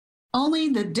Only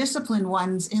the disciplined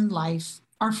ones in life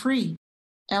are free.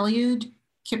 Eliud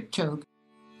Kipchoge.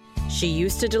 She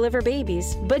used to deliver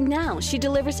babies, but now she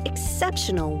delivers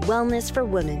exceptional wellness for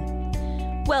women.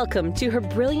 Welcome to Her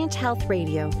Brilliant Health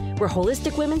Radio, where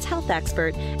holistic women's health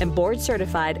expert and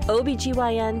board-certified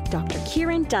OBGYN Dr.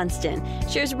 Kieran Dunstan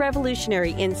shares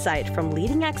revolutionary insight from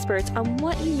leading experts on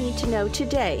what you need to know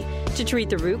today to treat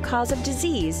the root cause of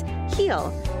disease, heal,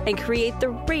 and create the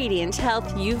radiant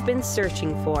health you've been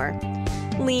searching for.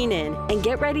 Lean in and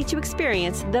get ready to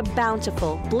experience the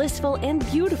bountiful, blissful, and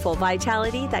beautiful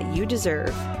vitality that you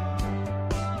deserve.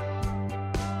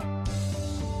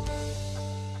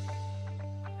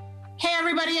 Hey,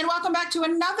 everybody, and welcome back to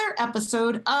another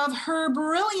episode of Her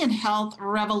Brilliant Health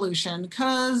Revolution,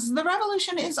 because the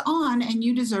revolution is on and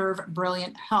you deserve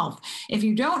brilliant health. If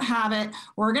you don't have it,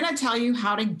 we're going to tell you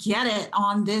how to get it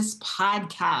on this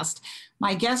podcast.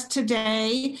 My guest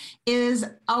today is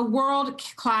a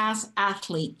world-class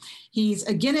athlete. He's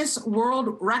a Guinness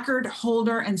World Record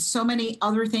holder and so many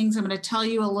other things. I'm going to tell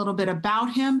you a little bit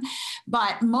about him,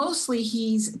 but mostly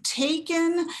he's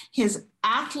taken his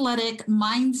athletic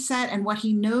mindset and what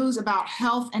he knows about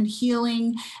health and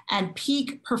healing and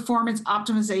peak performance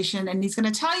optimization, and he's going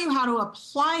to tell you how to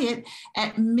apply it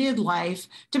at midlife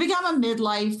to become a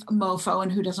midlife MOFO,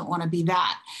 and who doesn't want to be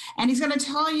that? And he's going to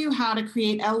tell you how to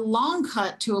create a long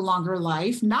cut to a longer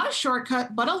life, not a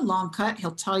shortcut, but a long cut.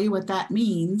 He'll tell you what that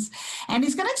means. And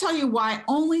he's going to tell you why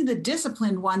only the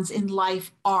disciplined ones in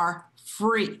life are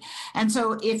free. And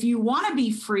so if you want to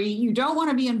be free, you don't want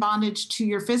to be in bondage to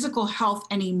your physical health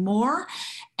anymore,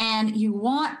 and you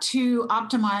want to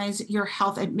optimize your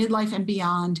health at midlife and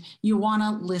beyond, you want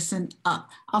to listen up.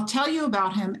 I'll tell you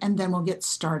about him and then we'll get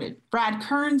started. Brad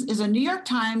Kearns is a New York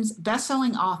Times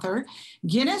bestselling author,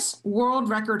 Guinness World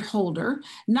Record holder,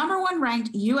 #1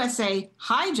 ranked USA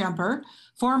high jumper,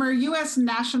 former U.S.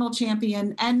 national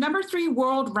champion, and #3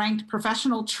 world ranked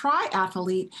professional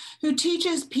triathlete who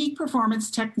teaches peak performance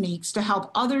techniques to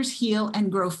help others heal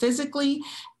and grow physically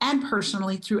and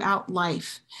personally throughout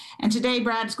life. And today,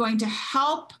 Brad's going to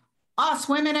help us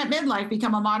women at midlife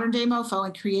become a modern day MOFO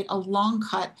and create a long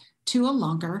cut to a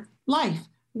longer life.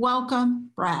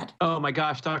 Welcome, Brad. Oh my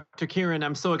gosh, Dr. Kieran,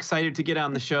 I'm so excited to get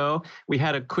on the show. We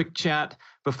had a quick chat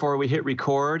before we hit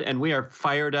record, and we are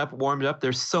fired up, warmed up.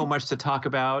 There's so much to talk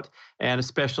about, and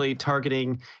especially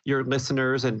targeting your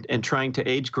listeners and trying to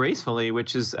age gracefully,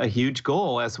 which is a huge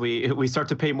goal as we start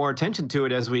to pay more attention to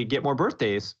it as we get more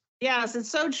birthdays. Yes, it's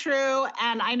so true.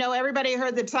 And I know everybody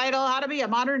heard the title, How to Be a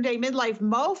Modern Day Midlife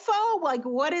MOFO. Like,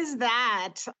 what is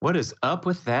that? What is up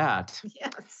with that?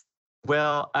 Yes.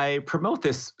 Well, I promote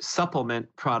this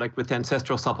supplement product with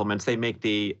Ancestral Supplements. They make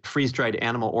the freeze-dried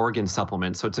animal organ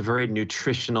supplement. So it's a very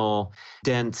nutritional,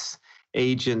 dense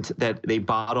agent that they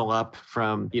bottle up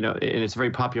from, and it's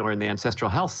very popular in the ancestral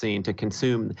health scene to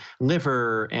consume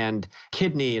liver and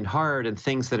kidney and heart and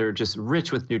things that are just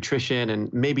rich with nutrition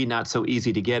and maybe not so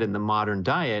easy to get in the modern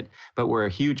diet, but were a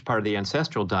huge part of the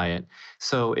ancestral diet.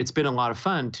 So it's been a lot of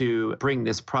fun to bring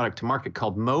this product to market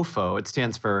called MOFO. It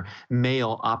stands for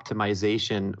Male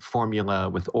Optimization Formula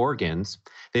with Organs.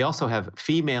 They also have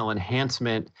female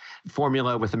enhancement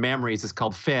formula with the mammaries. It's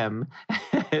called FEM.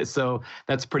 So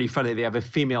that's pretty funny. They have a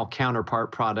female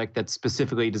counterpart product that's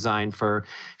specifically designed for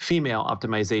female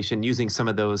optimization using some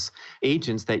of those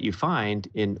agents that you find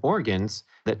in organs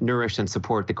that nourish and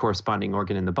support the corresponding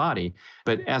organ in the body.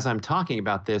 But as I'm talking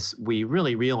about this, we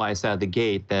really realized out of the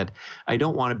gate that I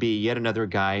don't want to be yet another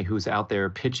guy who's out there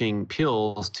pitching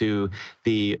pills to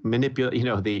the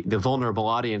the vulnerable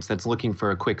audience that's looking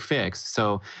for a quick fix.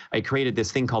 So I created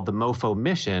this thing called the MOFO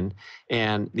Mission,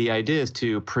 and the idea is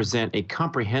to present a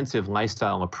comprehensive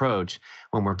lifestyle approach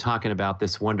when we're talking about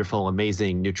this wonderful,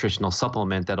 amazing nutritional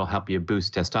supplement that'll help you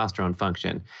boost testosterone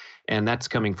function. And that's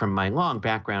coming from my long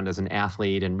background as an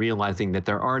athlete and realizing that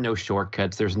there are no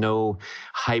shortcuts. There's no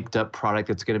hyped up product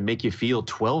that's going to make you feel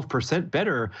 12%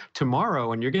 better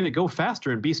tomorrow and you're going to go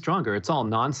faster and be stronger. It's all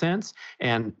nonsense.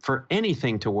 And for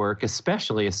anything to work,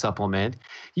 especially a supplement,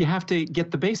 you have to get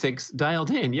the basics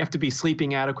dialed in. You have to be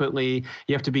sleeping adequately.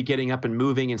 You have to be getting up and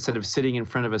moving instead of sitting in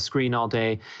front of a screen all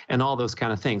day and all those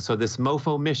kind of things. So this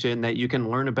MOFO Mission that you can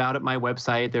learn about at my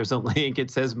website, there's a link.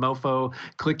 It says MOFO.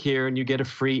 Click here and you get a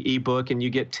free ebook and you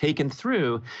get taken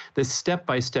through this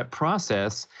step-by-step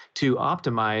process to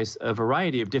optimize a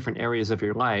variety of different areas of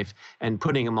your life and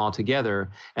putting them all together.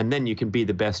 And then you can be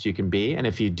the best you can be. And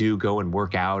if you do go and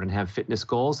work out and have fitness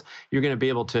goals, you're going to be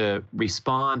able to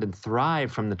respond and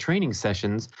thrive from the training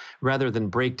sessions rather than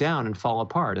break down and fall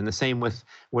apart. And the same with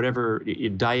whatever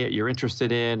diet you're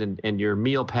interested in and your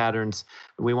meal patterns.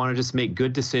 We want to just make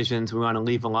good decisions. We want to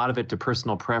leave a lot of it to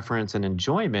personal preference and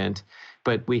enjoyment,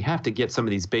 but we have to get some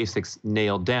of these basics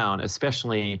nailed down,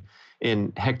 especially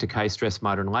in hectic, high-stress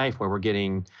modern life where we're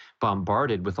getting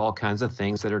bombarded with all kinds of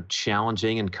things that are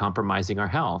challenging and compromising our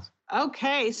health.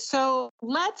 Okay, so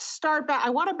let's start back. I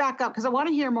want to back up because I want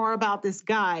to hear more about this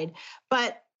guide,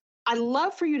 but I'd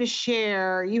love for you to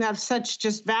share. You have such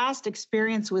just vast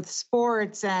experience with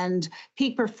sports and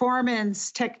peak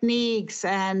performance techniques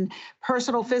and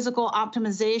personal physical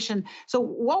optimization. So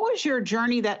what was your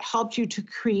journey that helped you to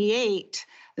create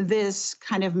this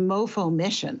kind of MOFO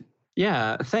mission?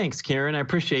 Yeah, thanks, Karen. I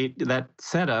appreciate that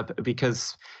setup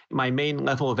because my main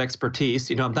level of expertise,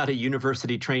 I'm not a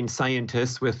university trained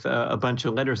scientist with a bunch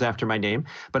of letters after my name,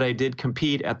 but I did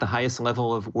compete at the highest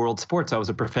level of world sports. I was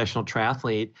a professional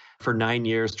triathlete for 9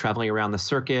 years, traveling around the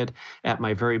circuit. At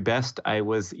my very best, I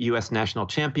was U.S. national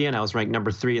champion. I was ranked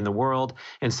number 3 in the world.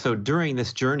 And so during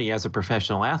this journey as a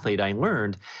professional athlete, I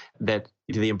learned that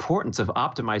the importance of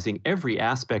optimizing every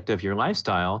aspect of your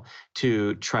lifestyle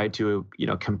to try to,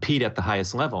 compete at the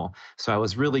highest level. So I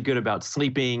was really good about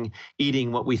sleeping,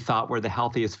 eating what we thought were the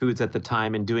healthiest foods at the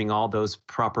time, and doing all those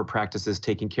proper practices,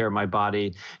 taking care of my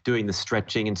body, doing the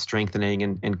stretching and strengthening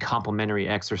and complementary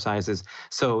exercises.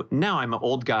 So now I'm an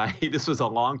old guy. This was a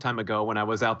long time ago when I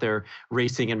was out there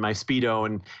racing in my Speedo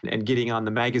and getting on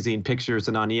the magazine pictures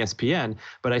and on ESPN,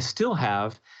 but I still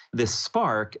have this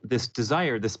spark, this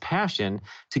desire, this passion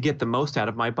to get the most out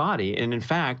of my body. And in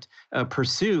fact,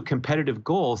 pursue competitive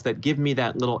goals that give me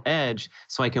that little edge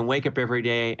so I can wake up every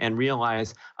day and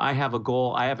realize I have a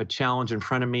goal, I have a challenge in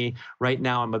front of me. Right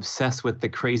now, I'm obsessed with the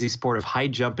crazy sport of high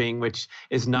jumping, which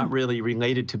is not really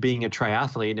related to being a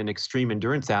triathlete, an extreme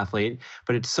endurance athlete,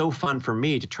 but it's so fun for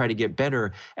me to try to get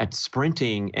better at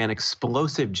sprinting and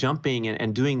explosive jumping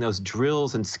and doing those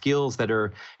drills and skills that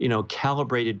are,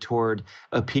 calibrated toward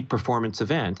a peak performance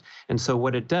event. And so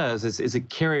what it does is it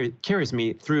carries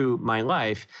me through my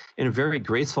life in a very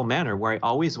graceful manner where I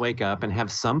always wake up and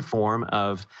have some form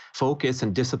of focus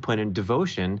and discipline and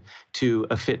devotion to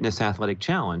a fitness athletic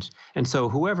challenge. And so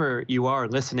whoever you are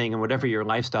listening and whatever your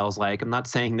lifestyle is like, I'm not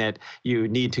saying that you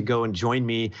need to go and join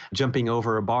me jumping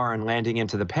over a bar and landing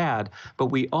into the pad, but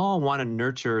we all want to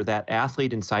nurture that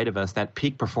athlete inside of us, that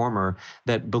peak performer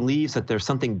that believes that there's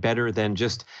something better than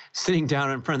just sitting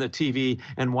down in front of the TV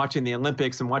and watching the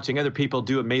Olympics and watching other people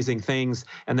do amazing things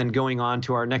and then going on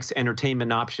to our next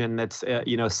entertainment option that's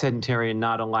sedentary and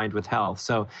not aligned with health.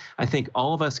 So I think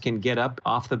all of us can get up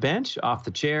off the bench, off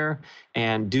the chair,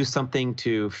 and do something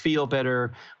to feel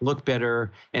better, look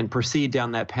better, and proceed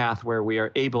down that path where we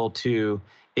are able to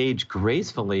age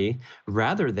gracefully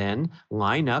rather than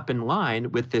line up in line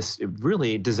with this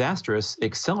really disastrous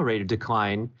accelerated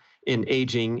decline in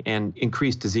aging and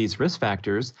increased disease risk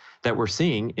factors that we're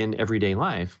seeing in everyday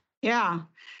life. Yeah.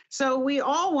 So we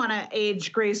all want to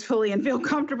age gracefully and feel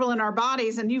comfortable in our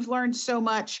bodies. And you've learned so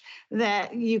much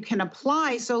that you can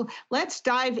apply. So let's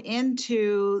dive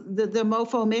into the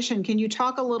MOFO mission. Can you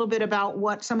talk a little bit about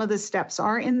what some of the steps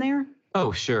are in there?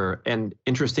 Oh, sure. And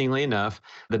interestingly enough,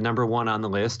 the number one on the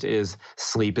list is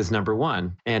sleep is number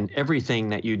one. And everything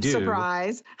that you do.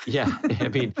 Surprise. Yeah. I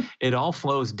mean, it all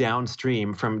flows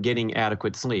downstream from getting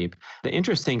adequate sleep. The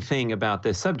interesting thing about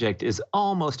this subject is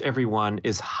almost everyone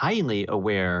is highly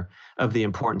aware of the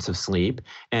importance of sleep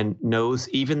and knows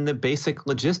even the basic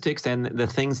logistics and the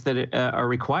things that are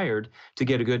required to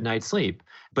get a good night's sleep.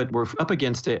 But we're up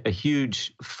against a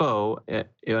huge foe,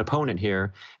 opponent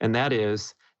here, and that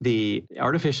is the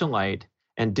artificial light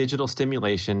and digital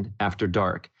stimulation after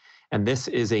dark. And this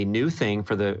is a new thing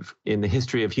in the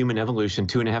history of human evolution,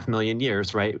 2.5 million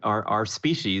years, right? Our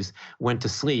species went to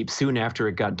sleep soon after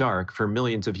it got dark for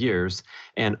millions of years.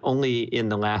 And only in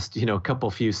the last,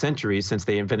 few centuries since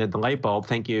they invented the light bulb,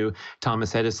 thank you,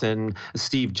 Thomas Edison,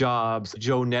 Steve Jobs,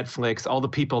 Joe Netflix, all the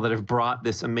people that have brought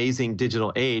this amazing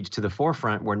digital age to the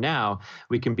forefront where now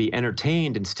we can be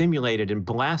entertained and stimulated and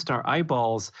blast our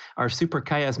eyeballs, our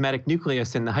suprachiasmatic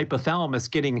nucleus and the hypothalamus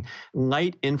getting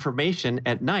light information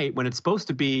at night when it's supposed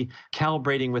to be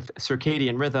calibrating with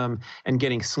circadian rhythm and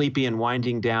getting sleepy and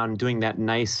winding down and doing that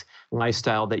nice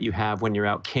lifestyle that you have when you're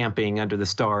out camping under the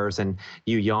stars and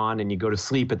you yawn and you go to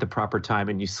sleep at the proper time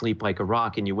and you sleep like a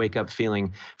rock and you wake up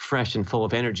feeling fresh and full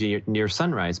of energy near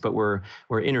sunrise. But we're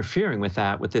interfering with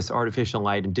that with this artificial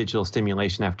light and digital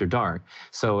stimulation after dark.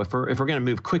 So if we're going to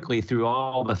move quickly through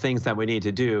all the things that we need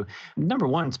to do, number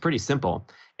one, it's pretty simple.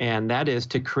 And that is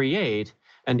to create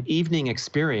an evening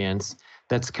experience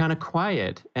that's kind of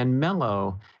quiet and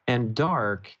mellow and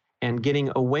dark and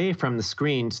getting away from the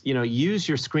screens. Use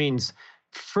your screens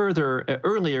further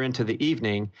earlier into the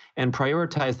evening and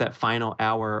prioritize that final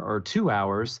hour or 2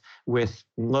 hours with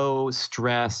low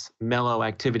stress, mellow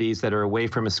activities that are away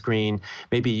from a screen.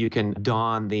 Maybe you can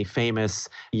don the famous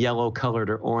yellow colored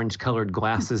or orange colored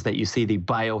glasses that you see the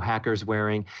biohackers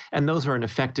wearing. And those are an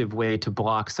effective way to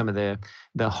block some of the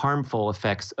harmful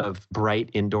effects of bright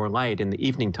indoor light in the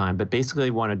evening time. But basically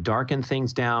you want to darken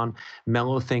things down,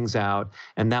 mellow things out,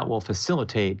 and that will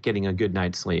facilitate getting a good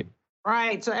night's sleep.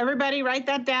 Right. So everybody write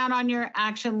that down on your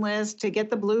action list to get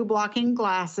the blue blocking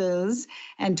glasses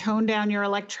and tone down your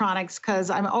electronics, because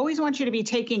I always want you to be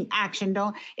taking action.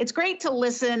 It's great to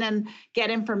listen and get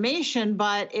information,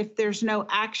 but if there's no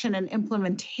action and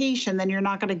implementation, then you're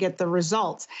not going to get the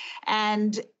results.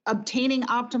 And obtaining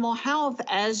optimal health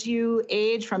as you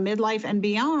age from midlife and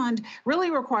beyond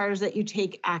really requires that you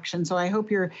take action. So I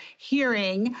hope you're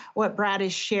hearing what Brad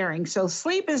is sharing. So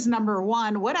sleep is number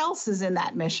one. What else is in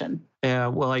that mission?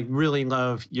 Well, I really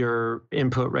love your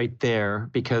input right there,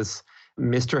 because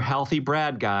Mr. Healthy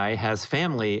Brad guy has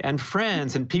family and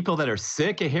friends and people that are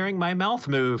sick of hearing my mouth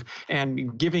move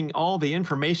and giving all the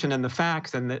information and the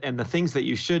facts and the things that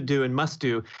you should do and must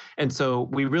do. And so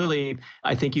we really,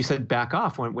 I think you said back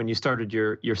off when you started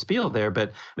your spiel there,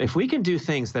 but if we can do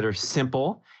things that are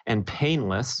simple and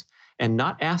painless and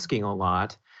not asking a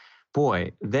lot,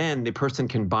 boy, then the person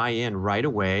can buy in right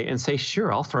away and say,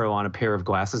 sure, I'll throw on a pair of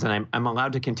glasses and I'm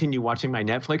allowed to continue watching my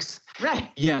Netflix. Right.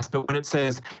 Yes, but when it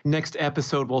says next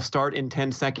episode will start in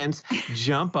 10 seconds,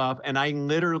 jump up. And I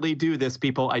literally do this,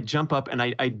 people. I jump up and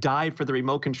I dive for the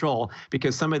remote control,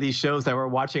 because some of these shows that we're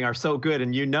watching are so good.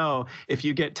 And if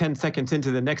you get 10 seconds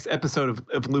into the next episode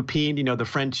of Lupin, the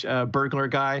French burglar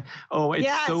guy,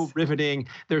 it's so riveting.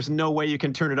 There's no way you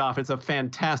can turn it off. It's a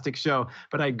fantastic show.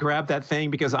 But I grab that thing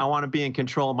because I want to be in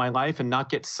control of my life and not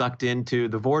get sucked into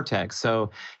the vortex.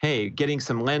 So, hey, getting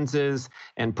some lenses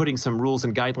and putting some rules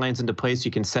and guidelines into place,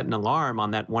 you can set an alarm on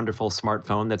that wonderful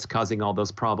smartphone that's causing all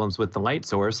those problems with the light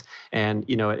source. And,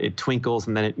 it twinkles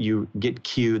and then you get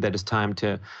cue that it's time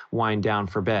to wind down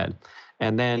for bed.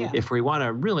 And then if we want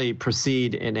to really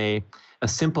proceed in a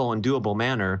simple and doable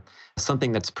manner,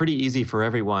 something that's pretty easy for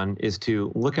everyone is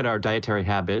to look at our dietary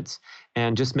habits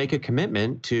and just make a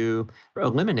commitment to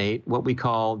eliminate what we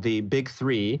call the big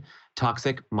three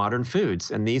toxic modern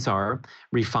foods. And these are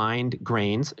refined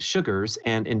grains, sugars,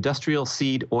 and industrial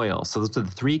seed oil. So those are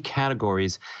the three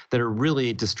categories that are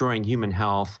really destroying human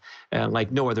health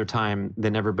like no other time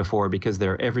than ever before, because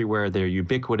they're everywhere, they're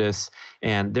ubiquitous,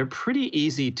 and they're pretty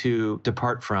easy to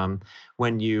depart from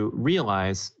when you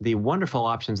realize the wonderful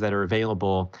options that are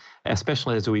available,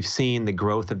 especially as we've seen the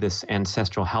growth of this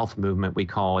ancestral health movement, we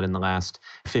call it, in the last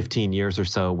 15 years or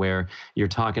so, where you're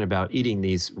talking about eating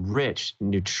these rich,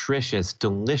 nutritious,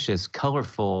 delicious,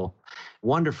 colorful,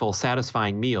 wonderful,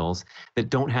 satisfying meals that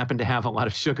don't happen to have a lot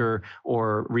of sugar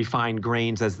or refined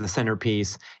grains as the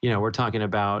centerpiece. We're talking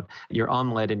about your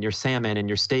omelet and your salmon and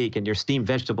your steak and your steamed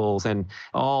vegetables and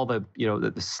all the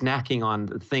snacking on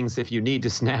the things, if you need to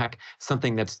snack,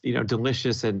 something that's,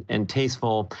 delicious and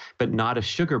tasteful, but not a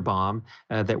sugar bomb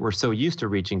that we're so used to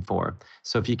reaching for.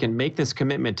 So if you can make this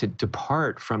commitment to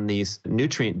depart from these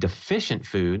nutrient deficient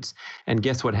foods, and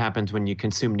guess what happens when you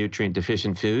consume nutrient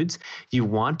deficient foods? You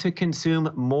want to consume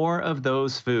more of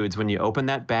those foods. When you open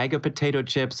that bag of potato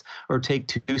chips or take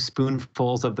 2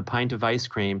 spoonfuls of the pint of ice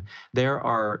cream, there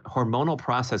are hormonal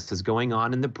processes going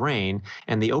on in the brain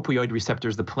and the opioid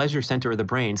receptors, the pleasure center of the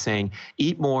brain, saying,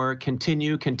 eat more,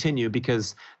 continue,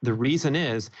 because the reason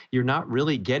is you're not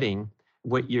really getting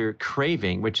what you're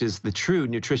craving, which is the true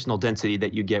nutritional density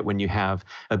that you get when you have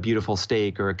a beautiful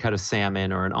steak or a cut of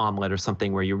salmon or an omelet or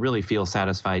something where you really feel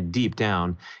satisfied deep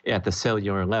down at the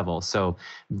cellular level. So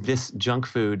this junk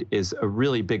food is a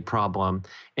really big problem,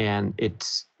 and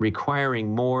it's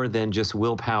requiring more than just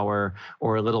willpower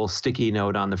or a little sticky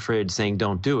note on the fridge saying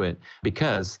don't do it,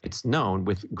 because it's known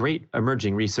with great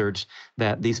emerging research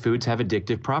that these foods have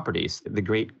addictive properties. The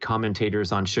great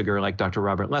commentators on sugar like Dr.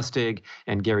 Robert Lustig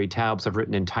and Gary Taubes have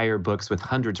written entire books with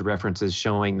hundreds of references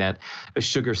showing that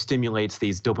sugar stimulates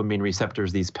these dopamine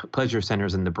receptors, these pleasure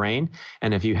centers in the brain.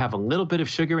 And if you have a little bit of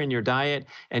sugar in your diet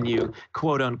and you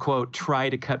quote unquote try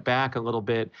to cut back a little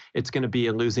bit, it's going to be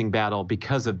a losing battle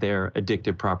because of their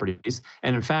addictive properties.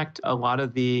 And in fact, a lot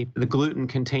of the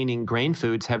gluten-containing grain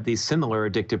foods have these similar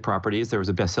addictive properties. There was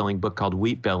a best-selling book called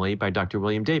Wheat Belly by Dr.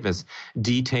 William Davis,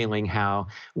 detailing how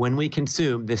when we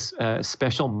consume this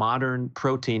special modern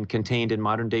protein contained in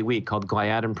modern-day wheat called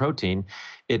gliadin protein,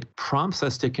 it prompts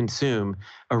us to consume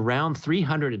around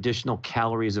 300 additional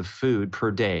calories of food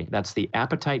per day. That's the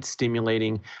appetite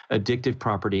stimulating addictive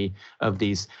property of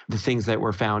the things that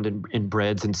were found in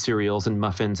breads and cereals and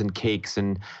muffins and cakes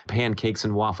and pancakes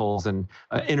and waffles and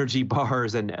energy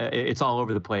bars, and it's all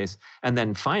over the place. And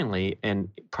then finally, and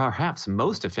perhaps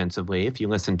most offensively, if you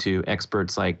listen to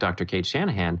experts like Dr. Kate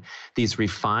Shanahan, these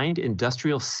refined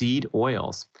industrial seed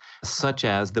oils, such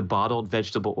as the bottled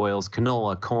vegetable oils,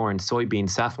 canola, corn, soybean,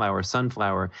 safflower,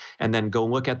 sunflower, and then go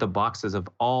look at the boxes of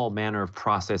all manner of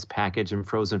processed packaged and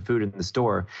frozen food in the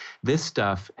store. This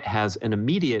stuff has an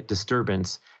immediate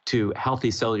disturbance to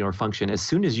healthy cellular function. As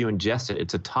soon as you ingest it,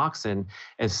 it's a toxin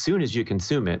as soon as you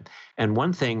consume it. And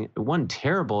one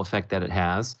terrible effect that it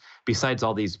has, besides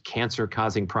all these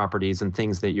cancer-causing properties and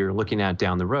things that you're looking at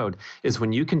down the road, is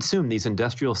when you consume these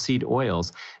industrial seed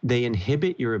oils, they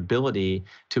inhibit your ability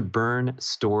to burn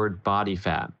stored body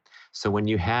fat. So when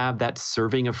you have that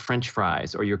serving of French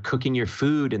fries, or you're cooking your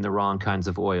food in the wrong kinds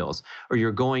of oils, or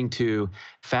you're going to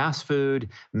fast food,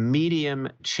 medium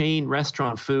chain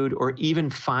restaurant food, or even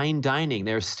fine dining,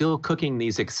 they're still cooking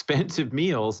these expensive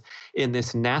meals in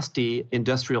this nasty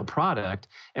industrial product.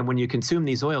 And when you consume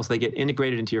these oils, they get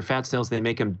integrated into your fat cells. They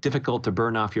make them difficult to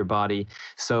burn off your body.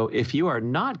 So if you are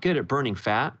not good at burning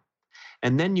fat,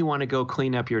 and then you want to go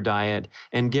clean up your diet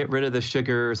and get rid of the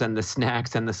sugars and the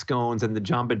snacks and the scones and the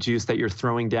Jamba Juice that you're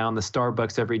throwing down the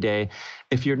Starbucks every day.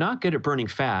 If you're not good at burning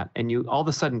fat and you all of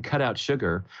a sudden cut out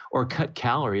sugar or cut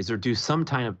calories or do some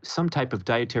type of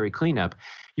dietary cleanup,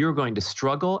 you're going to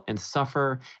struggle and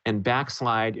suffer and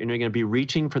backslide, and you're going to be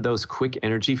reaching for those quick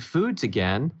energy foods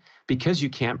again because you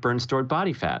can't burn stored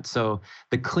body fat. So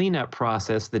the cleanup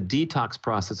process, the detox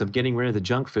process of getting rid of the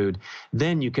junk food,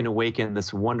 then you can awaken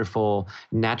this wonderful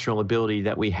natural ability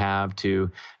that we have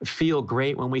to feel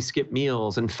great when we skip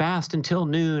meals and fast until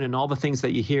noon and all the things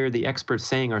that you hear the experts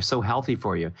saying are so healthy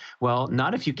for you. Well,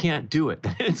 not if you can't do it.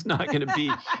 It's not going to be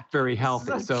very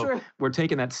healthy. So we're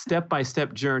taking that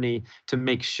step-by-step journey to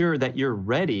make sure that you're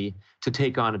ready to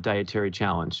take on a dietary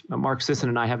challenge. Mark Sisson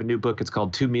and I have a new book. It's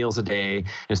called 2 Meals a Day. And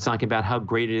it's talking about how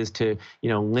great it is to,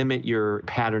 limit your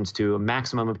patterns to a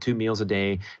maximum of 2 meals a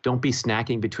day. Don't be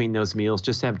snacking between those meals.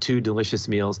 Just have 2 delicious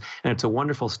meals. And it's a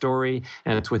wonderful story,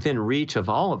 and it's within reach of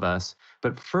all of us.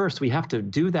 But first, we have to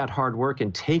do that hard work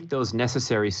and take those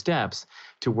necessary steps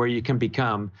to where you can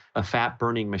become a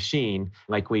fat-burning machine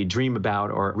like we dream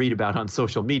about or read about on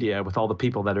social media with all the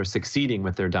people that are succeeding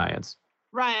with their diets.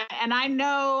 Right. And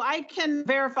I can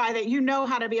verify that you know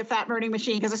how to be a fat burning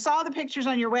machine because I saw the pictures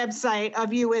on your website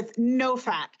of you with no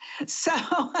fat. So,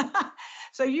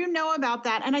 so you know about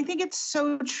that. And I think it's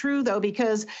so true, though,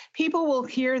 because people will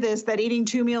hear this, that eating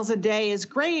 2 meals a day is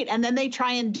great. And then they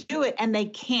try and do it and they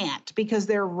can't because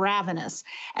they're ravenous.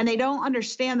 And they don't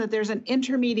understand that there's an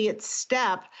intermediate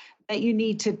step that you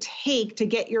need to take to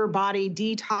get your body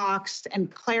detoxed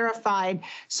and clarified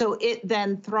so it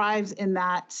then thrives in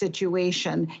that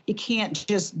situation. You can't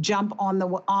just jump on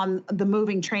the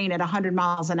moving train at 100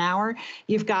 miles an hour.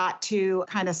 You've got to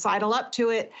kind of sidle up to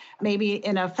it, maybe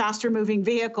in a faster moving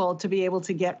vehicle to be able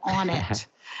to get on it.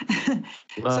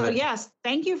 So yes,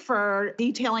 thank you for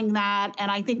detailing that. And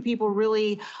I think people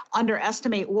really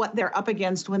underestimate what they're up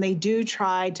against when they do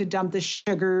try to dump the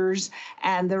sugars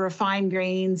and the refined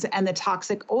grains and the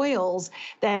toxic oils,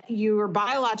 that you are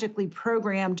biologically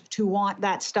programmed to want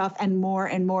that stuff and more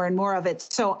and more and more of it.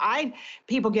 So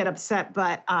people get upset,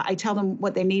 but I tell them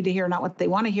what they need to hear, not what they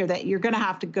want to hear, that you're going to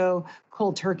have to go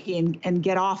cold turkey and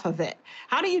get off of it.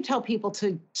 How do you tell people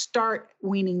to start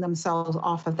weaning themselves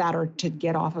off of that or to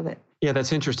get off of it? Yeah,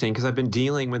 that's interesting because I've been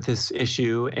dealing with this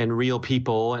issue and real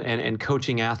people and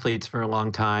coaching athletes for a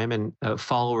long time and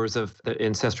followers of the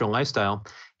ancestral lifestyle.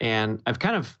 And I've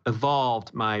kind of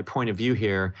evolved my point of view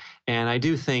here. And I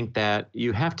do think that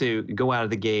you have to go out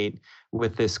of the gate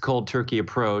with this cold turkey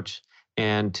approach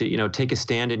and to, take a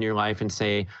stand in your life and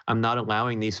say, I'm not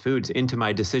allowing these foods into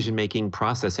my decision-making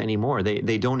process anymore.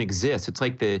 They don't exist. It's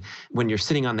like when you're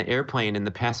sitting on the airplane and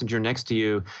the passenger next to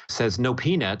you says no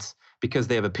peanuts because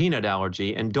they have a peanut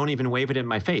allergy, and don't even wave it in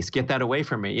my face. Get that away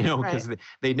from me, because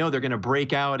they know they're going to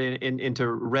break out into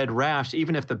red rash,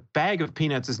 even if the bag of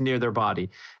peanuts is near their body.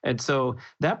 And so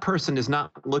that person is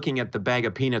not looking at the bag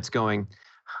of peanuts going,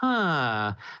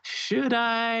 should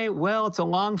I? Well, it's a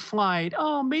long flight.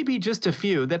 Oh, maybe just a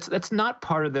few. That's not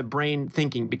part of the brain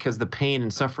thinking because the pain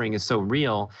and suffering is so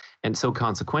real and so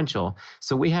consequential.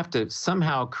 So we have to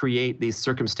somehow create these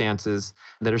circumstances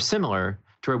that are similar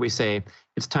to where we say,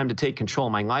 it's time to take control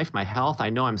of my life, my health. I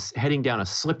know I'm heading down a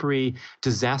slippery,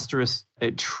 disastrous,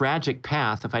 tragic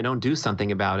path if I don't do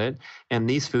something about it. And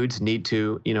these foods need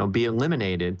to, be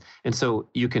eliminated. And so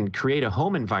you can create a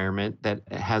home environment that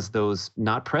has those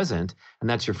not present. And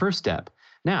that's your first step.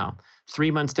 Now, 3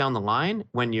 months down the line,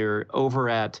 when you're over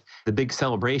at the big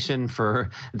celebration for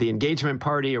the engagement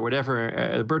party or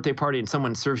whatever, the birthday party, and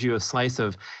someone serves you a slice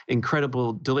of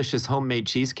incredible, delicious homemade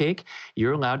cheesecake,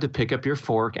 you're allowed to pick up your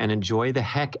fork and enjoy the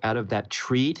heck out of that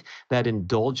treat, that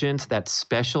indulgence, that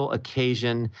special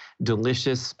occasion,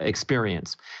 delicious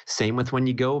experience. Same with when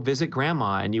you go visit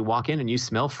grandma and you walk in and you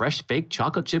smell fresh baked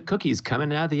chocolate chip cookies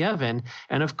coming out of the oven.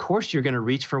 And of course, you're going to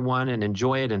reach for one and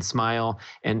enjoy it and smile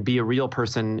and be a real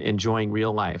person enjoying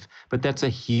real life. But that's a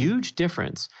huge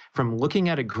difference from looking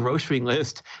at a grocery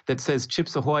list that says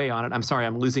Chips Ahoy on it. I'm sorry,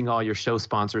 I'm losing all your show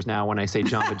sponsors now when I say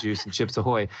Jamba Juice and Chips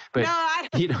Ahoy. But,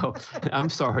 I'm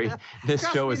sorry, this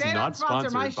show is not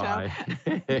sponsored by.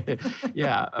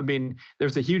 Yeah, I mean,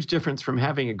 there's a huge difference from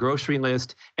having a grocery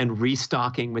list and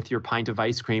restocking with your pint of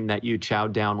ice cream that you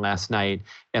chowed down last night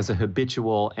as a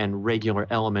habitual and regular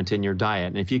element in your diet.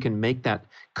 And if you can make that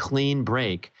clean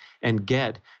break and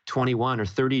get 21 or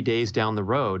 30 days down the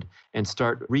road and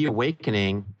start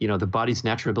reawakening, the body's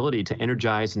natural ability to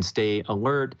energize and stay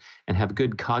alert and have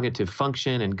good cognitive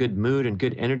function and good mood and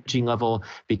good energy level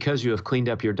because you have cleaned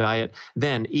up your diet,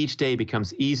 then each day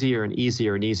becomes easier and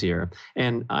easier and easier.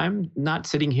 And I'm not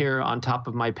sitting here on top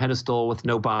of my pedestal with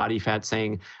no body fat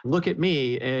saying, look at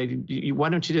me, why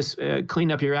don't you just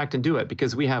clean up your act and do it?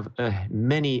 Because we have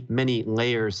many, many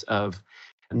layers of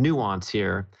nuance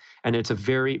here. And it's a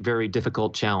very, very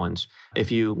difficult challenge. If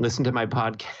you listen to my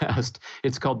podcast,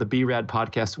 it's called the B-Rad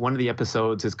Podcast. One of the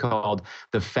episodes is called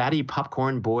The Fatty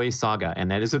Popcorn Boy Saga.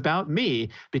 And that is about me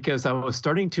because I was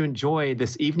starting to enjoy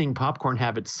this evening popcorn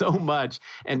habit so much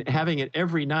and having it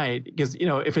every night. Because,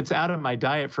 if it's out of my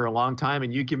diet for a long time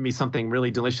and you give me something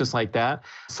really delicious like that,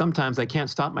 sometimes I can't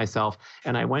stop myself.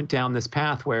 And I went down this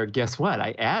path where, guess what?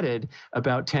 I added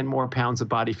about 10 more pounds of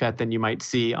body fat than you might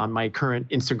see on my current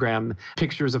Instagram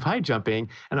pictures of high jumping.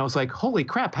 And I was like, holy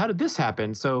crap, how did this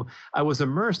happen? So I was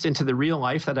immersed into the real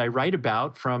life that I write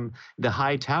about from the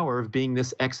high tower of being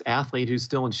this ex-athlete who's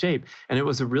still in shape. And it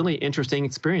was a really interesting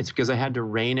experience because I had to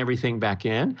rein everything back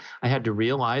in. I had to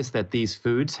realize that these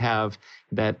foods have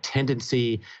that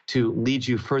tendency to lead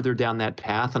you further down that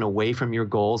path and away from your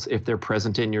goals if they're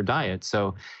present in your diet.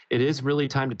 So it is really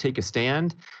time to take a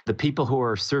stand. The people who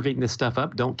are serving this stuff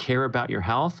up don't care about your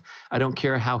health. I don't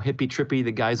care how hippie-trippy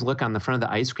the guys look on the front of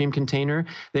the ice cream container.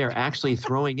 They are actually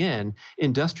throwing in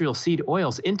industrial seed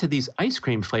oils into these ice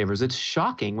cream flavors. It's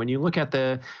shocking when you look at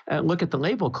the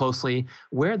label closely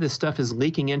where this stuff is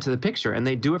leaking into the picture. And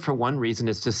they do it for one reason,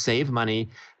 it's to save money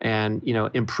and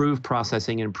improve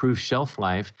processing and improve shelf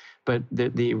life. But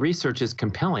the research is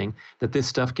compelling that this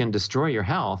stuff can destroy your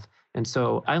health. And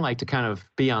so I like to kind of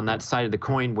be on that side of the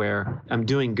coin where I'm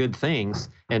doing good things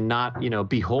and not,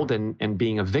 beholden and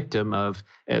being a victim of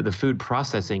the food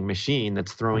processing machine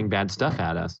that's throwing bad stuff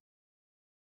at us.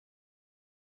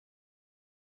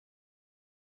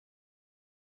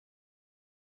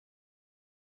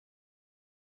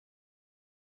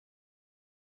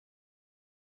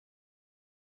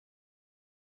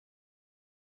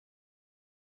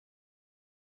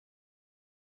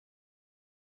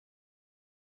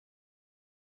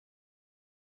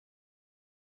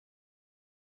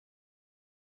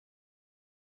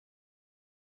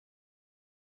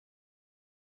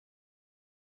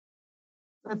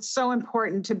 It's so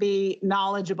important to be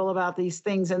knowledgeable about these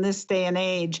things in this day and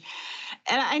age.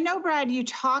 And I know, Brad, you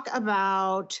talk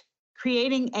about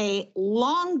creating a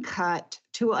long cut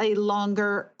to a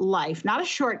longer life, not a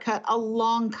shortcut, a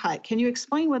long cut. Can you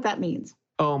explain what that means?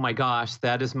 Oh my gosh,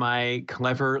 that is my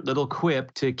clever little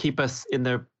quip to keep us in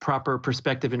the proper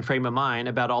perspective and frame of mind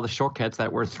about all the shortcuts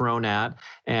that we're thrown at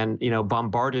and,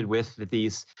 bombarded with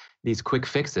these quick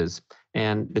fixes.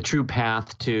 And the true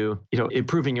path to,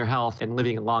 improving your health and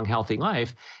living a long, healthy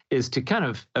life is to kind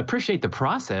of appreciate the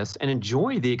process and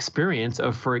enjoy the experience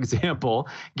of, for example,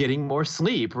 getting more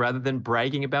sleep rather than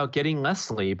bragging about getting less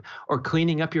sleep, or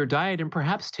cleaning up your diet and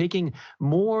perhaps taking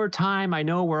more time. I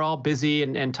know we're all busy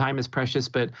and time is precious,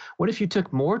 but what if you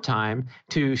took more time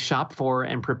to shop for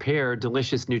and prepare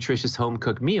delicious, nutritious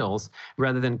home-cooked meals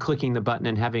rather than clicking the button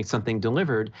and having something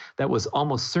delivered that was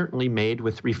almost certainly made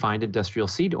with refined industrial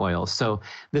seed oils? So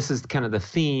this is kind of the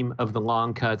theme of the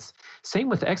long cuts. Same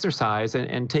with exercise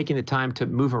and taking the time to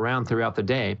move around throughout the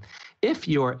day. if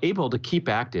you're able to keep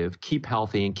active, keep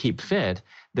healthy, and keep fit,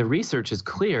 the research is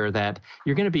clear that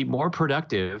you're going to be more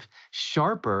productive,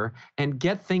 sharper, and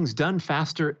get things done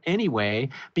faster anyway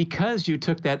because you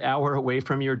took that hour away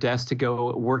from your desk to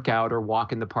go work out or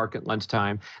walk in the park at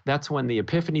lunchtime. That's when the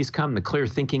epiphanies come, the clear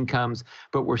thinking comes.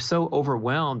 But we're so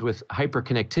overwhelmed with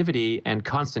hyperconnectivity and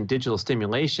constant digital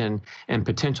stimulation and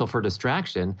potential for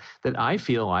distraction that I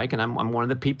feel like, and I'm one of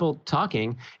the people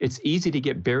talking, it's easy to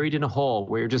get buried in a hole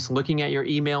where you're just looking at your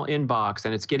email inbox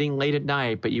and it's getting late at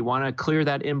night, but you want to clear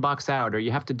that inbox out, or you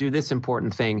have to do this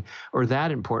important thing or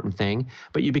that important thing,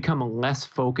 but you become a less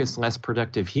focused, less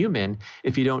productive human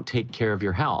if you don't take care of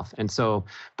your health. And so,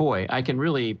 boy, I can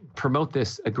really promote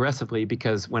this aggressively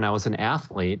because when I was an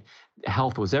athlete,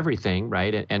 health was everything,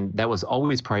 right? And that was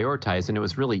always prioritized, and it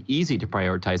was really easy to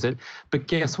prioritize it. But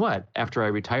guess what? After I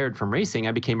retired from racing,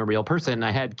 I became a real person.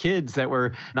 I had kids that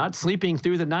were not sleeping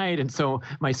through the night, and so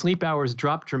my sleep hours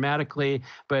dropped dramatically.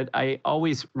 But I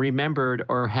always remembered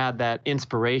or had that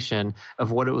inspiration of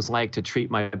what it was like to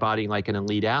treat my body like an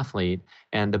elite athlete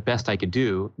and the best I could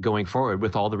do going forward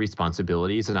with all the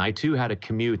responsibilities. And I too had a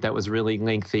commute that was really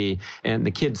lengthy, and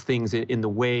the kids' things in the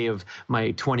way of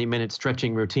my 20-minute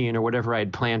stretching routine or whatever I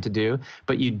had planned to do.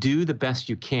 But you do the best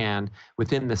you can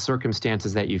within the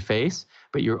circumstances that you face,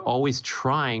 but you're always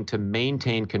trying to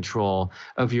maintain control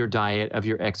of your diet, of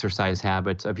your exercise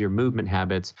habits, of your movement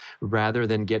habits, rather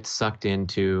than get sucked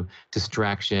into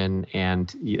distraction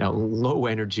and, low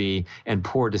energy and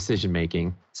poor decision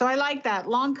making. So I like that.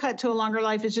 Long cut to a longer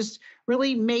life is just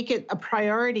really make it a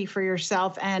priority for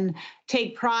yourself and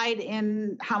take pride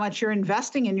in how much you're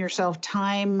investing in yourself,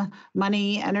 time,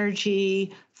 money,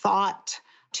 energy, thought,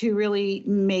 to really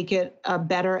make it a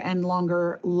better and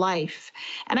longer life.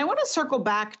 And I want to circle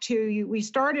back to, we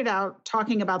started out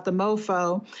talking about the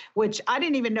MOFO, which I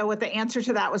didn't even know what the answer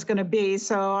to that was going to be.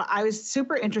 So I was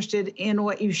super interested in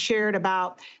what you shared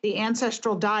about the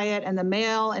ancestral diet and the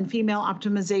male and female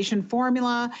optimization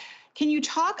formula. Can you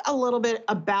talk a little bit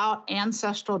about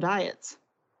ancestral diets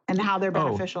and how they're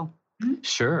beneficial?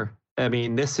 Sure. I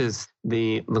mean, this is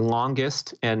the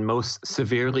longest and most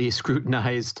severely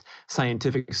scrutinized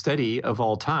scientific study of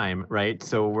all time, right?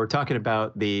 So we're talking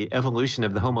about the evolution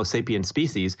of the Homo sapiens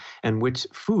species and which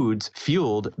foods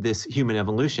fueled this human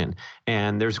evolution.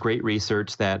 And there's great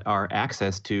research that our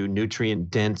access to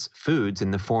nutrient-dense foods in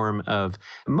the form of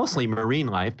mostly marine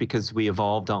life, because we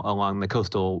evolved along the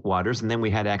coastal waters, and then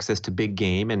we had access to big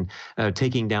game and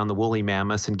taking down the woolly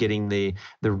mammoths and getting the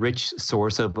rich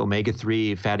source of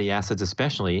omega-3 fatty acids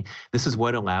especially. This is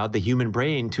what allowed the human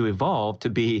brain to evolve to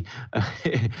be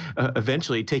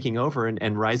eventually taking over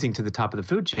and rising to the top of the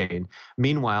food chain.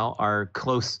 Meanwhile, our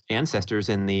close ancestors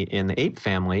in the ape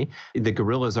family, the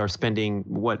gorillas, are spending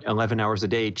 11 hours a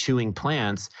day chewing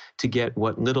plants to get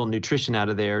what little nutrition out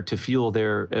of there to fuel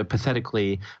their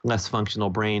pathetically less functional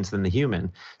brains than the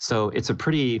human. So it's a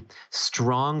pretty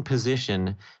strong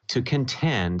position to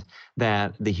contend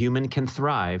that the human can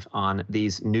thrive on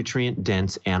these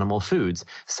nutrient-dense animal foods,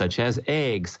 such as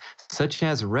eggs, such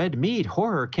as red meat.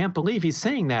 Horror, can't believe he's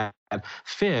saying that.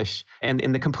 Fish, and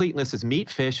the complete list is meat,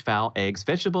 fish, fowl, eggs,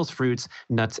 vegetables, fruits,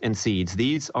 nuts, and seeds.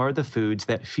 These are the foods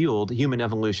that fueled human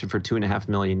evolution for 2.5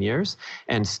 million years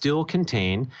and still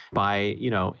contain, by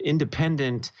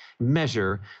independent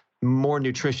measure, more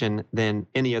nutrition than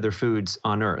any other foods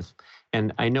on Earth.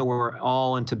 And I know we're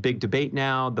all into big debate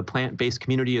now. The plant-based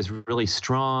community is really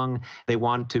strong. They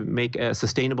want to make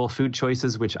sustainable food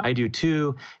choices, which I do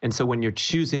too. And so when you're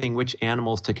choosing which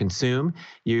animals to consume,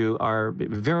 you are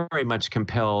very much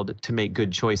compelled to make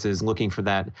good choices, looking for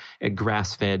that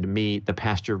grass-fed meat, the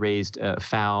pasture-raised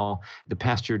fowl, the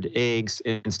pastured eggs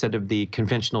instead of the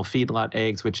conventional feedlot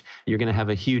eggs, which you're going to have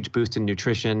a huge boost in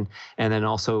nutrition. And then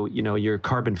also, your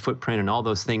carbon footprint and all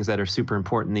those things that are super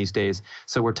important these days.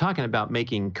 So we're talking about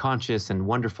making conscious and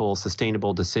wonderful,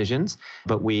 sustainable decisions,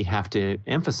 but we have to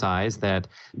emphasize that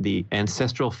the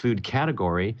ancestral food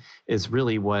category is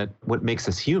really what makes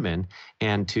us human,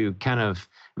 and to kind of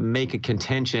make a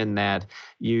contention that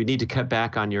you need to cut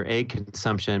back on your egg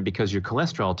consumption because your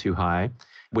cholesterol too high,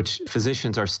 which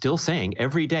physicians are still saying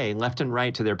every day, left and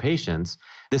right, to their patients.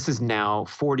 This is now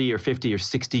 40 or 50 or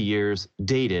 60 years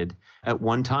dated. At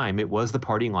one time, it was the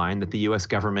party line that the U.S.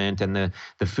 government and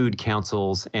the food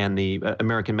councils and the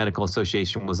American Medical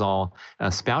Association was all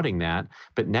spouting that.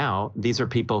 But now these are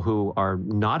people who are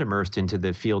not immersed into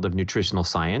the field of nutritional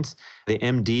science. the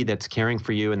MD that's caring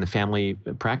for you in the family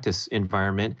practice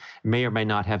environment may or may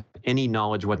not have any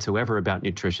knowledge whatsoever about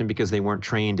nutrition because they weren't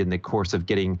trained in the course of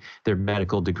getting their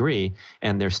medical degree,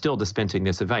 and they're still dispensing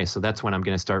this advice. So that's when I'm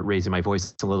going to start raising my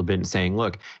voice a little bit and saying,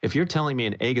 look, if you're telling me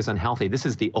an egg is unhealthy, this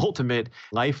is the ultimate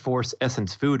life force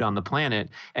essence food on the planet,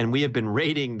 and we have been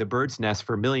raiding the bird's nest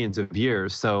for millions of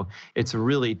years. So it's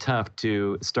really tough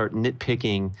to start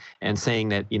nitpicking and saying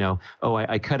that, oh,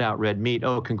 I cut out red meat.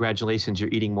 Oh, congratulations, you're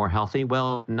eating more healthy.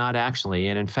 Well, not actually.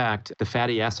 And in fact, the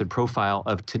fatty acid profile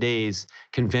of today's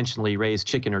conventionally raised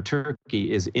chicken or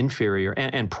turkey is inferior,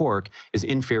 and pork is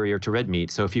inferior to red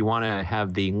meat. So if you want to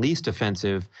have the least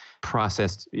offensive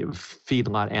processed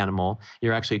feedlot animal,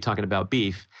 you're actually talking about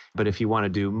beef. But if you want to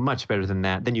do much better than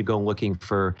that, then you go looking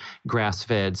for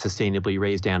grass-fed, sustainably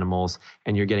raised animals,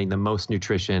 and you're getting the most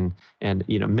nutrition and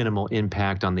minimal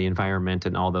impact on the environment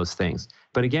and all those things.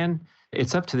 But again,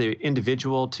 it's up to the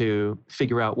individual to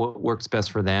figure out what works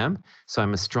best for them. So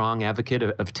I'm a strong advocate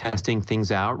of testing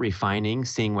things out, refining,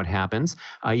 seeing what happens.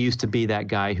 I used to be that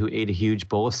guy who ate a huge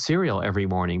bowl of cereal every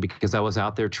morning because I was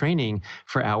out there training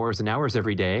for hours and hours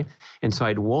every day. And so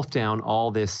I'd wolf down all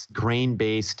this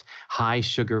grain-based,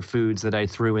 high-sugar foods that I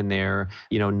threw in there,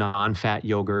 non-fat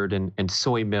yogurt and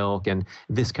soy milk and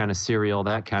this kind of cereal,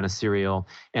 that kind of cereal.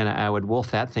 And I would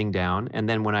wolf that thing down. And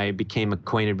then when I became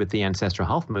acquainted with the ancestral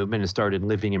health movement and started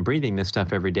living and breathing this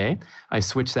stuff every day, I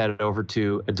switched that over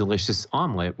to a delicious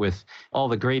omelet with all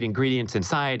the great ingredients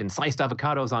inside and sliced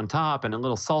avocados on top and a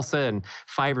little salsa and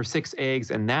 5 or 6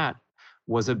 eggs. And that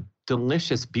was a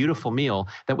delicious, beautiful meal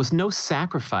that was no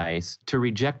sacrifice to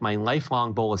reject my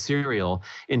lifelong bowl of cereal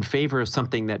in favor of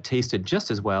something that tasted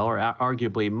just as well or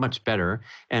arguably much better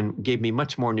and gave me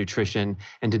much more nutrition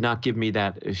and did not give me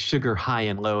that sugar high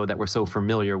and low that we're so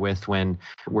familiar with when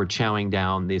we're chowing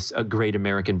down this great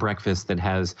American breakfast that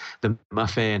has the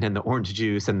muffin and the orange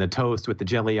juice and the toast with the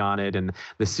jelly on it and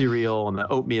the cereal and the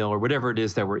oatmeal or whatever it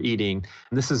is that we're eating.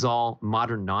 And this is all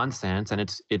modern nonsense, and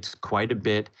it's quite a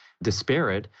bit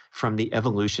disparate from the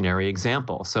evolutionary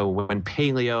example. So when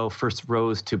paleo first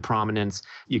rose to prominence,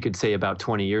 you could say about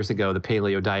 20 years ago, the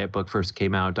paleo diet book first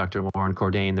came out, Dr. Lauren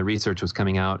Cordain, the research was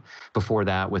coming out before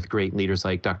that with great leaders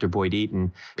like Dr. Boyd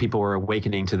Eaton. People were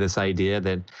awakening to this idea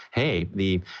that, hey,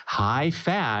 the high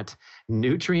fat,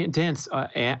 nutrient-dense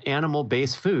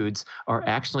animal-based foods are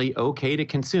actually okay to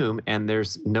consume, and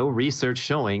there's no research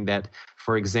showing that,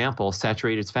 for example,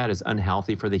 saturated fat is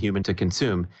unhealthy for the human to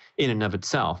consume in and of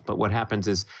itself. But what happens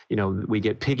is, we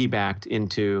get piggybacked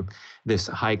into this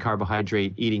high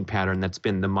carbohydrate eating pattern that's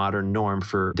been the modern norm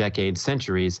for decades,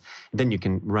 centuries. Then you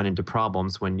can run into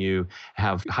problems when you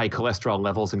have high cholesterol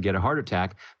levels and get a heart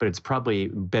attack. But it's probably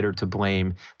better to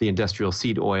blame the industrial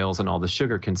seed oils and all the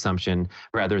sugar consumption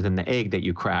rather than the egg that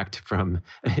you cracked from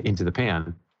into the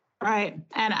pan. Right.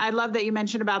 And I love that you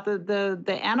mentioned about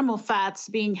the animal fats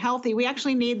being healthy. We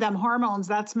actually need them hormones.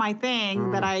 That's my thing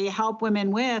that I help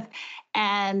women with.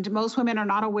 And most women are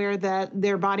not aware that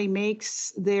their body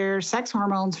makes their sex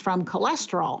hormones from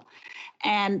cholesterol.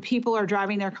 And people are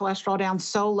driving their cholesterol down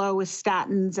so low with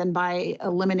statins and by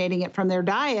eliminating it from their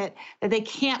diet that they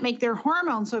can't make their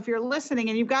hormones. So if you're listening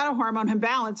and you've got a hormone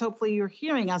imbalance, hopefully you're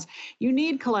hearing us. You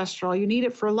need cholesterol. You need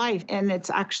it for life. And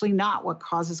it's actually not what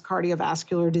causes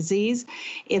cardiovascular disease.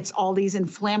 It's all these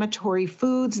inflammatory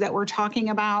foods that we're talking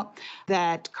about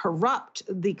that corrupt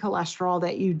the cholesterol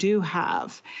that you do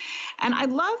have. And I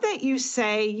love that you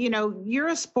say, you're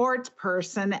a sports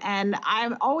person, and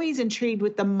I'm always intrigued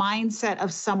with the mindset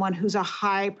of someone who's a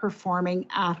high-performing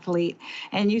athlete.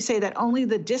 And you say that only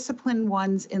the disciplined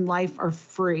ones in life are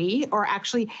free, or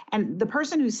actually, and the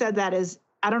person who said that is,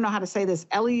 I don't know how to say this,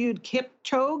 Eliud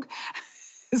Kipchoge?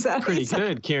 Is that pretty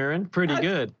good, Karen? Pretty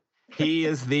good. He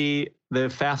is the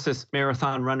fastest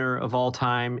marathon runner of all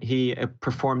time. He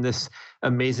performed this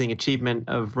amazing achievement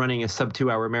of running a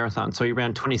sub-2-hour marathon. So he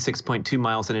ran 26.2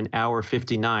 miles in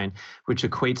 1:59, which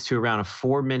equates to around a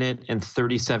 4-minute and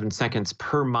 37 seconds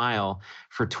per mile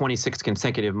for 26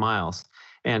 consecutive miles.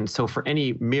 And so for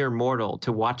any mere mortal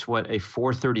to watch what a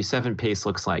 4:37 pace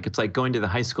looks like, it's like going to the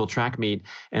high school track meet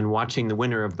and watching the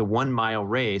winner of the 1-mile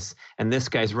race, and this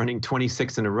guy's running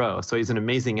 26 in a row. So he's an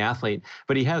amazing athlete,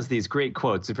 but he has these great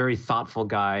quotes, a very thoughtful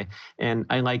guy. And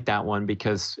I like that one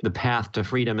because the path to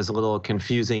freedom is a little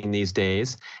confusing these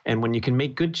days. And when you can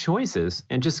make good choices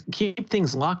and just keep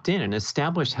things locked in and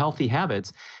establish healthy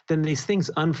habits, then these things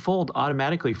unfold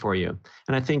automatically for you.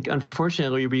 And I think,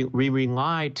 unfortunately, we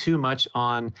rely too much on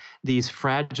on these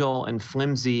fragile and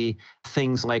flimsy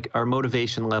things like our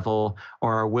motivation level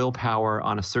or our willpower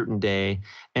on a certain day.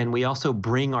 And we also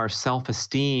bring our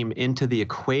self-esteem into the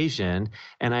equation.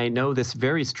 And I know this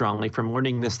very strongly from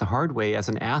learning this the hard way as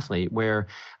an athlete, where,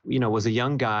 was a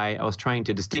young guy. I was trying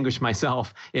to distinguish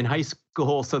myself in high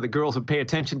school so the girls would pay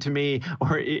attention to me,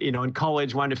 or, in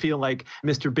college, wanted to feel like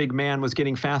Mr. Big Man was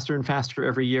getting faster and faster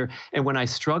every year. And when I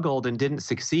struggled and didn't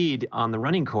succeed on the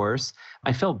running course,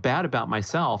 I felt bad about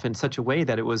myself in such a way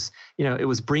that it was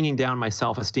bringing down my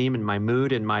self-esteem and my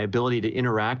mood and my ability to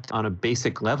interact on a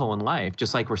basic level in life,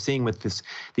 just like we're seeing with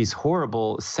these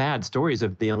horrible, sad stories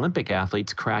of the Olympic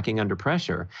athletes cracking under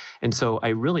pressure. And so I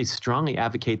really strongly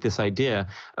advocate this idea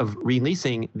of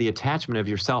releasing the attachment of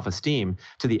your self-esteem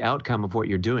to the outcome of what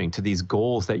you're doing, to these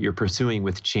goals that you're pursuing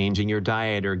with changing your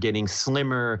diet or getting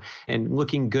slimmer and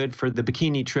looking good for the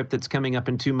bikini trip that's coming up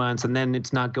in 2 months, and then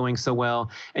it's not going so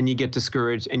well, and you get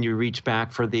discouraged and you reach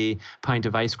back for the pint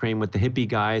of ice cream with the hippie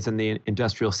guys and the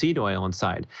industrial seed oil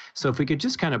inside. So if we could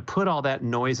just kind of put all that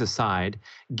noise aside,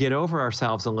 get over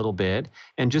ourselves a little bit,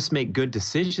 and just make good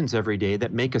decisions every day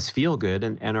that make us feel good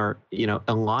and are,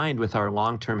 aligned with our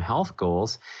long-term health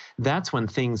goals, that's when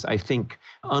things, I think,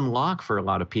 unlock for a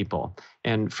lot of people.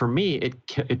 And for me,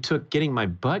 it took getting my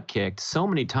butt kicked so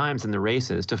many times in the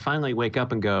races to finally wake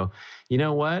up and go, you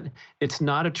know what? It's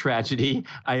not a tragedy.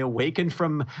 I awakened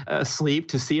from sleep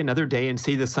to see another day and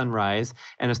see the sunrise.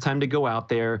 And it's time to go out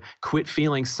there, quit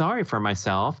feeling sorry for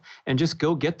myself, and just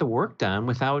go get the work done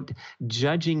without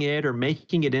judging it or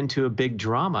making it into a big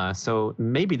drama. So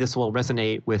maybe this will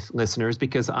resonate with listeners,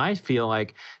 because I feel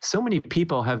like so many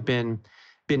people have been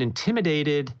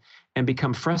intimidated and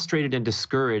become frustrated and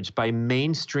discouraged by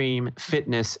mainstream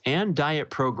fitness and diet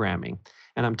programming.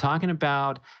 And I'm talking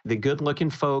about the good-looking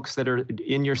folks that are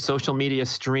in your social media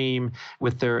stream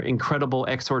with their incredible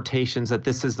exhortations that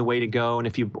this is the way to go. And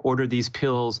if you order these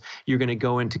pills, you're going to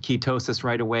go into ketosis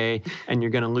right away and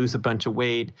you're going to lose a bunch of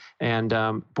weight. And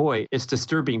boy, it's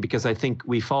disturbing, because I think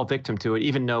we fall victim to it,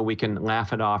 even though we can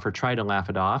laugh it off or try to laugh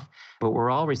it off. But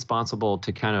we're all responsible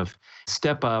to kind of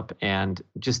step up and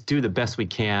just do the best we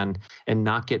can and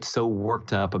not get so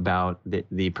worked up about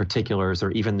the particulars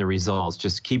or even the results.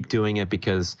 Just keep doing it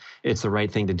because it's the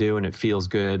right thing to do and it feels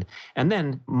good. And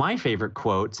then my favorite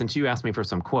quote, since you asked me for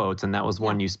some quotes, and that was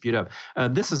one you spewed up,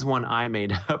 this is one I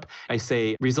made up. I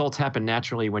say, results happen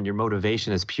naturally when your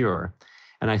motivation is pure.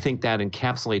 And I think that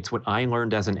encapsulates what I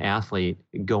learned as an athlete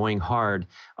going hard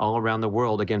all around the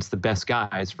world against the best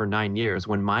guys for 9 years.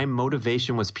 When my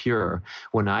motivation was pure,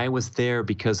 when I was there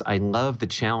because I loved the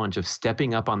challenge of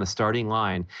stepping up on the starting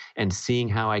line and seeing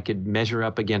how I could measure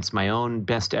up against my own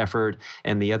best effort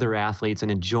and the other athletes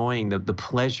and enjoying the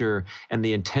pleasure and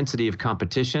the intensity of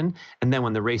competition. And then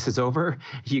when the race is over,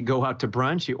 you go out to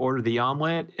brunch, you order the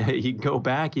omelet, you go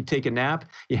back, you take a nap,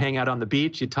 you hang out on the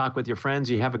beach, you talk with your friends,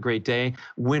 you have a great day.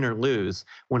 Win or lose.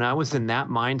 When I was in that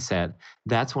mindset,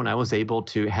 that's when I was able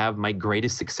to have my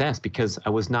greatest success, because I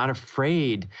was not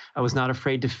afraid. I was not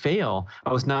afraid to fail.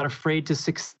 I was not afraid to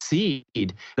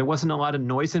succeed. There wasn't a lot of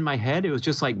noise in my head. It was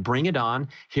just like, bring it on.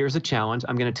 Here's a challenge.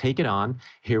 I'm going to take it on.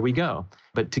 Here we go.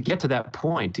 But to get to that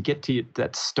point, to get to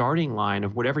that starting line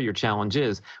of whatever your challenge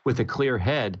is with a clear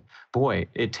head, boy,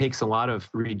 it takes a lot of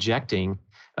rejecting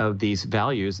of these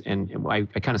values. And I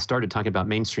kind of started talking about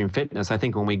mainstream fitness. I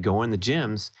think when we go in the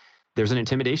gyms, there's an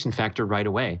intimidation factor right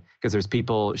away, because there's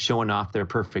people showing off their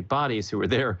perfect bodies who are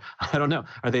there. I don't know.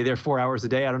 Are they there 4 hours a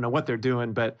day? I don't know what they're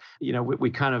doing, but we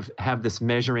kind of have this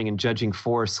measuring and judging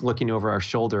force looking over our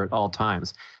shoulder at all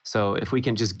times. So if we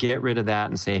can just get rid of that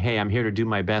and say, hey, I'm here to do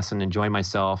my best and enjoy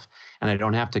myself, and I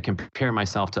don't have to compare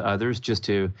myself to others just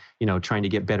to, trying to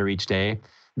get better each day,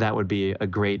 that would be a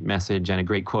great message and a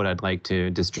great quote I'd like to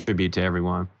distribute to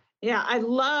everyone. Yeah, I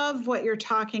love what you're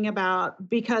talking about,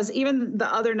 because even the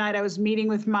other night I was meeting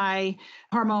with my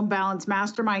hormone balance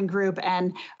mastermind group,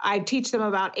 and I teach them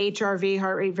about HRV,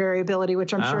 heart rate variability,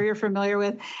 which I'm sure you're familiar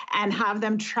with, and have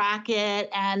them track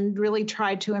it and really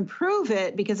try to improve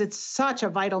it, because it's such a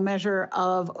vital measure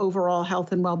of overall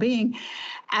health and well-being.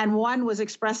 And one was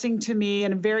expressing to me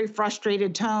in a very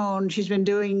frustrated tone, she's been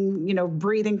doing,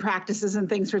 breathing practices and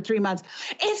things for 3 months.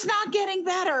 It's not getting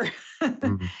better.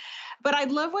 Mm-hmm. But I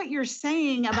love what you're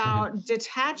saying about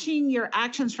detaching your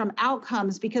actions from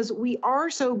outcomes, because we are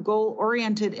so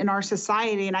goal-oriented in our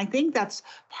society. And I think that's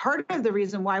part of the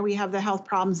reason why we have the health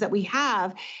problems that we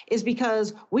have, is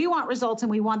because we want results and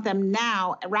we want them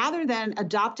now, rather than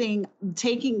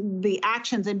taking the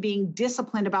actions and being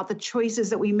disciplined about the choices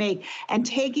that we make and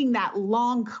taking that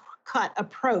long shortcut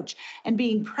approach and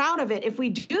being proud of it. If we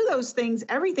do those things,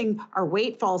 everything, our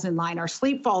weight falls in line, our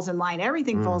sleep falls in line,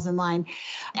 everything falls in line.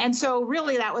 And so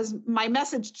really that was my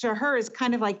message to her, is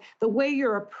kind of like the way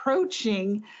you're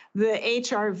approaching the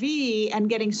HRV and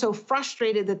getting so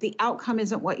frustrated that the outcome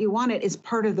isn't what you wanted is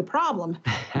part of the problem.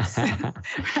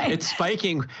 Right? It's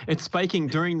spiking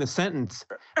during the sentence.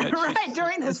 Right,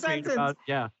 during the sentence.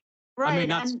 Yeah. Right. I mean,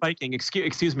 not spiking,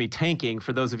 excuse me, tanking,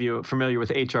 for those of you familiar with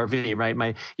HRV,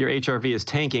 right? Your HRV is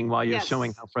tanking while you're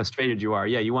showing how frustrated you are.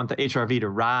 Yeah, you want the HRV to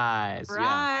rise.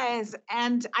 Rise. Yeah.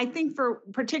 And I think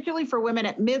particularly for women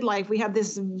at midlife, we have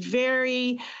this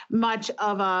very much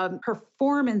of a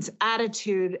performance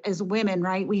attitude as women,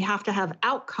 right? We have to have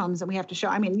outcomes and we have to show,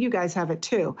 I mean, you guys have it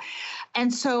too.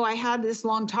 And so I had this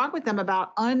long talk with them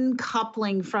about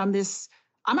uncoupling from this,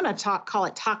 I'm going to call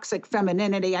it toxic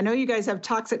femininity. I know you guys have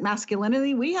toxic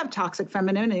masculinity. We have toxic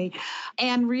femininity.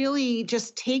 And really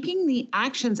just taking the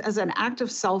actions as an act of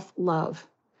self-love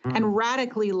and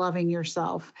radically loving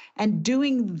yourself and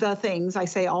doing the things, I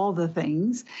say all the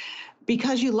things,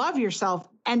 because you love yourself,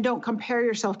 and don't compare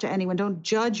yourself to anyone. Don't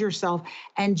judge yourself,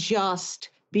 and just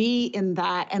be in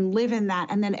that and live in that.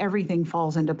 And then everything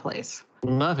falls into place.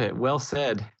 Love it. Well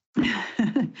said.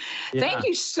 Thank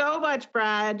you so much,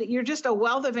 Brad. You're just a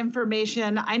wealth of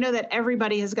information. I know that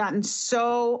everybody has gotten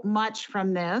so much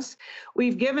from this.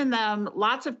 We've given them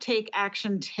lots of take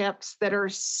action tips that are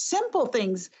simple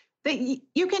things that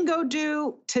you can go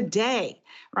do today,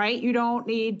 right? You don't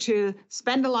need to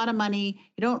spend a lot of money.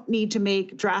 You don't need to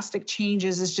make drastic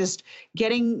changes. It's just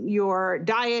getting your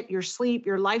diet, your sleep,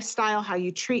 your lifestyle, how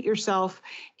you treat yourself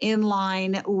in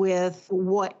line with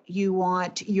what you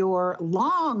want your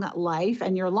long life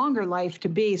and your longer life to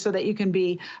be, so that you can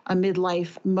be a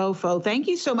midlife MOFO. Thank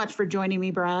you so much for joining me,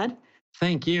 Brad.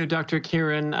 Thank you, Dr.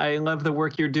 Kieran. I love the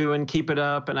work you're doing. Keep it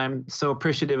up. And I'm so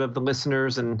appreciative of the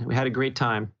listeners, and we had a great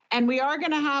time. And we are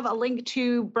going to have a link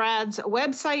to Brad's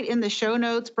website in the show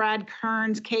notes, Brad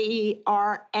Kearns,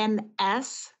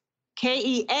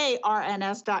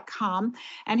 KEARNS.com.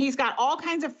 And he's got all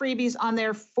kinds of freebies on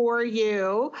there for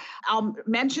you. I'll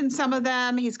mention some of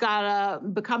them. He's got a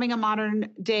Becoming a Modern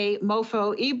Day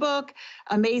MOFO ebook,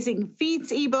 Amazing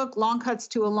Feats ebook, Long Cuts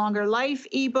to a Longer Life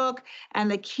ebook, and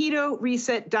the Keto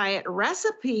Reset Diet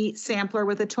Recipe Sampler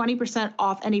with a 20%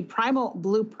 off any Primal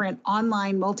Blueprint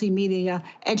online multimedia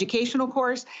educational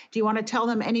course. Do you want to tell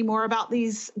them any more about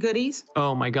these goodies?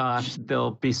 Oh my gosh,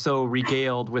 they'll be so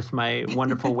regaled with my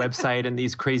wonderful website and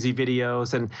these crazy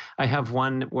videos. And I have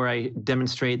one where I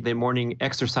demonstrate the morning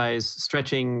exercise,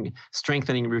 stretching,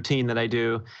 strengthening routine that I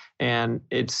do. And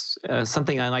it's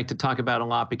something I like to talk about a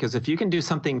lot, because if you can do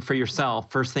something for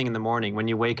yourself first thing in the morning when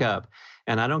you wake up,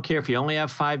 and I don't care if you only have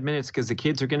 5 minutes because the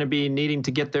kids are going to be needing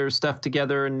to get their stuff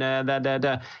together and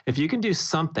if you can do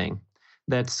something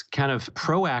that's kind of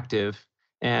proactive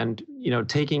and,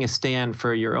 taking a stand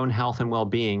for your own health and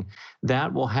well-being,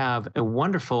 that will have a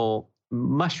wonderful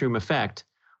mushroom effect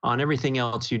on everything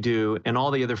else you do and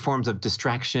all the other forms of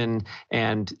distraction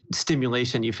and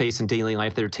stimulation you face in daily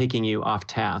life that are taking you off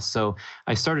task. So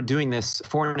I started doing this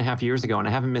 4.5 years ago, and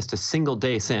I haven't missed a single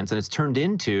day since. And it's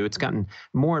gotten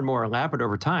more and more elaborate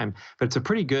over time, but it's a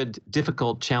pretty good,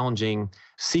 difficult, challenging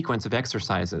sequence of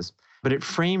exercises. But it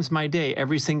frames my day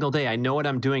every single day. I know what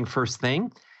I'm doing first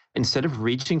thing. Instead of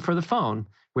reaching for the phone,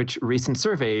 which recent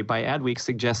survey by Adweek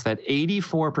suggests that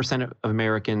 84% of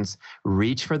Americans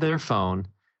reach for their phone.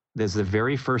 This is the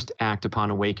very first act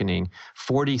upon awakening.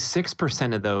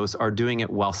 46% of those are doing it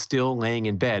while still laying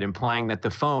in bed, implying that the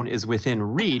phone is within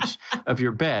reach of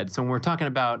your bed. So when we're talking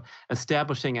about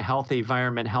establishing a healthy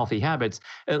environment, healthy habits,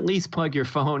 at least plug your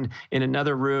phone in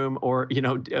another room or,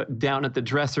 down at the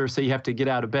dresser so you have to get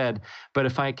out of bed. But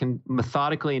if I can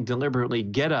methodically and deliberately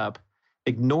get up,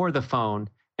 ignore the phone,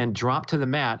 and drop to the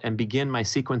mat and begin my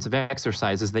sequence of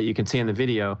exercises that you can see in the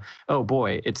video, oh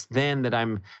boy, it's then that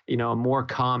I'm, a more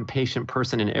calm, patient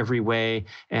person in every way.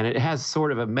 And it has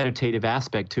sort of a meditative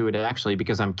aspect to it, actually,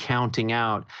 because I'm counting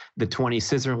out the 20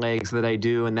 scissor legs that I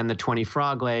do, and then the 20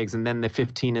 frog legs, and then the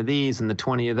 15 of these and the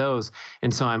 20 of those.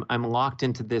 And so I'm locked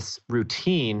into this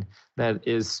routine that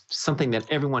is something that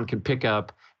everyone can pick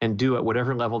up and do at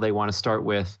whatever level they want to start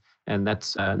with. And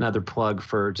that's another plug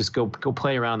for just go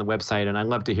play around the website. And I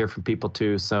love to hear from people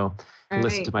too. So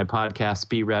listen to my podcast,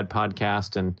 Be Rad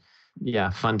Podcast, and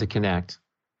fun to connect.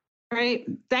 Great.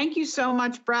 Thank you so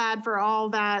much, Brad, for all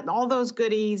that, all those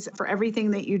goodies, for everything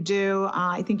that you do.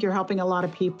 I think you're helping a lot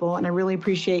of people, and I really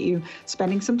appreciate you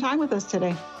spending some time with us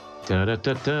today.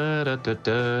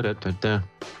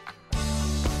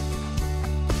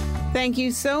 Thank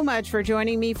you so much for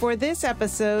joining me for this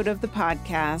episode of the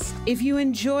podcast. If you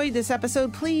enjoyed this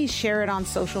episode, please share it on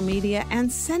social media and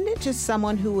send it to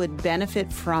someone who would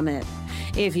benefit from it.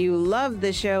 If you love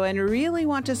the show and really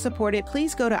want to support it,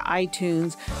 please go to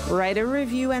iTunes, write a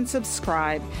review, and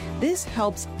subscribe. This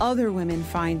helps other women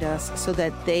find us so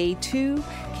that they too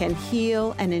can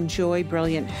heal and enjoy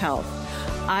brilliant health.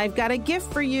 I've got a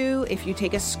gift for you. If you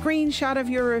take a screenshot of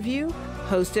your review,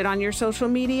 post it on your social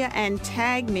media, and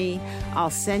tag me, I'll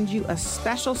send you a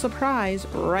special surprise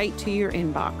right to your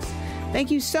inbox.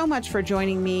 Thank you so much for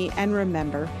joining me. And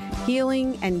remember,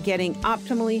 healing and getting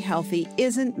optimally healthy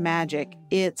isn't magic,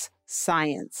 it's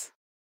science.